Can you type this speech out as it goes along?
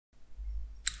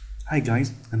Hi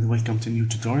guys, and welcome to a new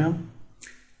tutorial.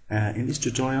 In this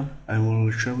tutorial I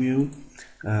will show you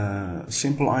a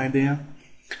simple idea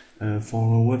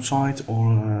for a website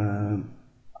or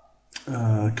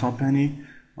a company.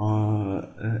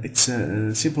 It's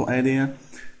a simple idea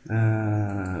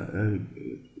and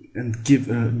give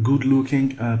a good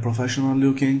looking, professional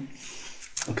looking.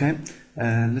 Okay,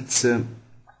 let's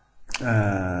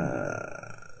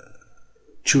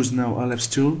choose now ellipse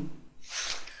tool.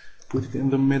 Put it in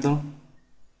the middle,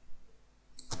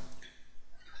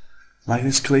 like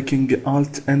this, clicking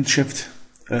Alt and Shift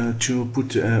to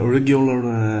put a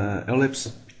regular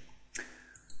ellipse.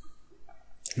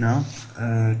 Now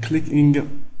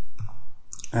clicking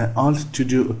Alt to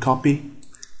do a copy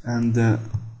and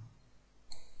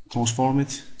transform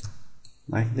it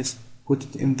like this. Put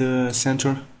it in the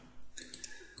center.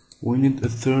 We need a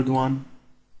third one.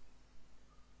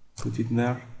 Put it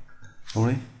there.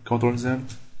 Sorry, Ctrl Z.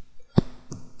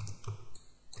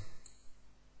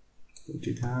 Put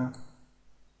it here,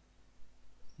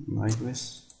 like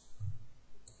this.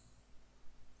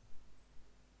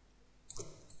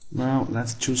 Now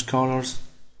let's choose colors.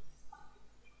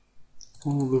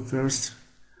 For the first,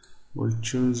 we'll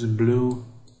choose blue.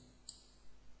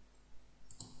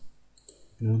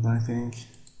 Good, I think.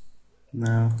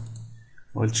 Now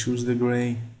I'll choose the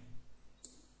gray.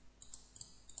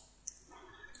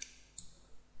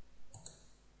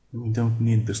 We don't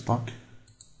need the stock.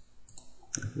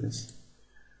 Like this.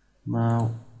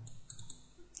 Now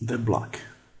the black,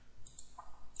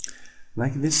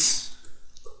 like this.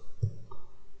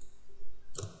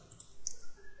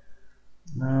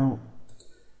 Now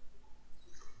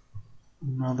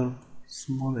another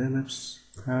small ellipse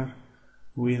here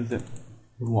with the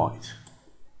white.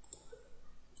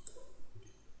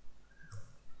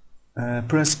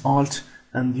 Press Alt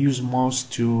and use mouse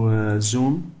to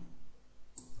zoom.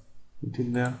 Put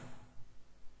it there.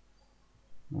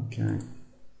 Okay,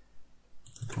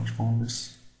 transform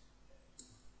this.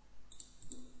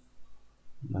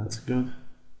 That's good.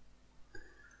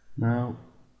 Now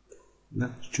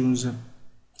let's choose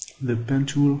the pen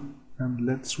tool and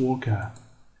let's work out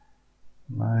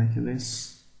like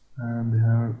this, and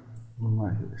here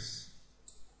like this.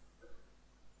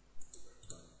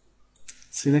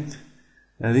 Select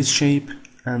this shape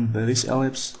and this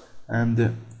ellipse and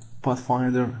the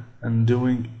pathfinder and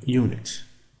doing unit.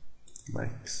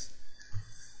 Like this.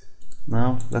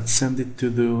 Now let's send it to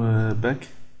the back.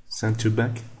 Send to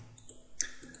back.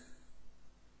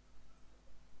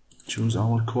 Choose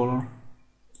our color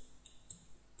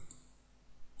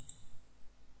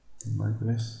like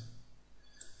this.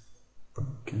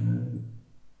 Okay,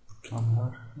 come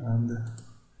here and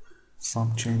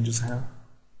some changes here.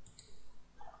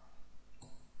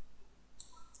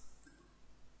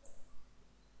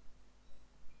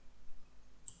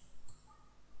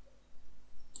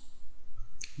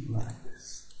 Like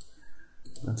this.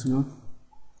 That's good.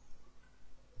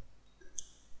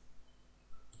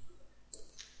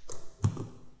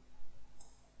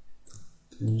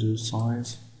 Change the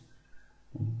size.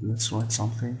 Let's write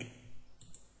something.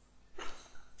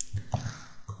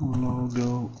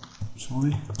 Logo.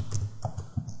 Sorry.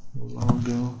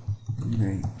 Logo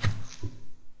name.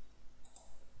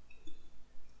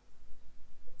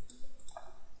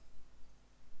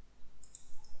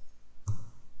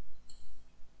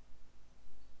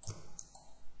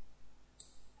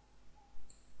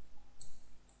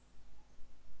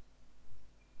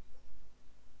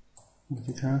 Look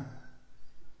at her.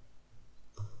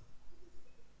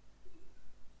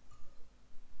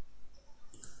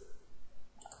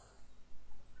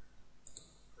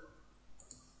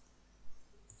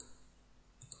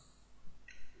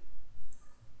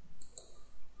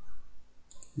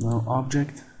 Now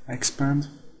object, expand.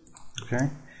 Okay,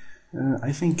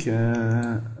 I think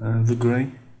the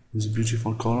gray is a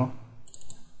beautiful color.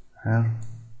 Here,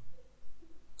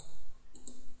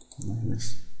 like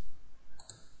this.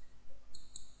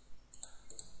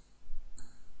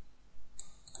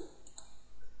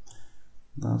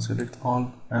 Now select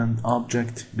all and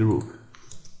object group.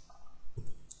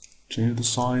 Change the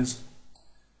size.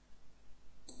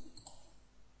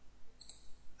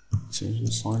 Change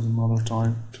the size another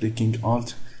time. Clicking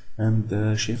Alt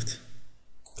and Shift.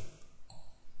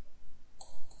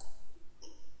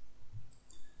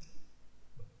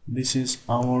 This is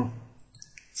our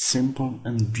simple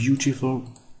and beautiful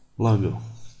logo.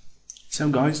 So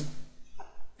guys,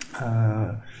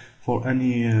 for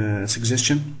any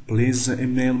suggestion, please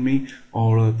email me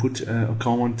or put a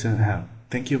comment here.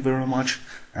 Thank you very much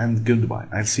and goodbye.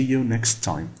 I'll see you next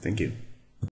time. Thank you.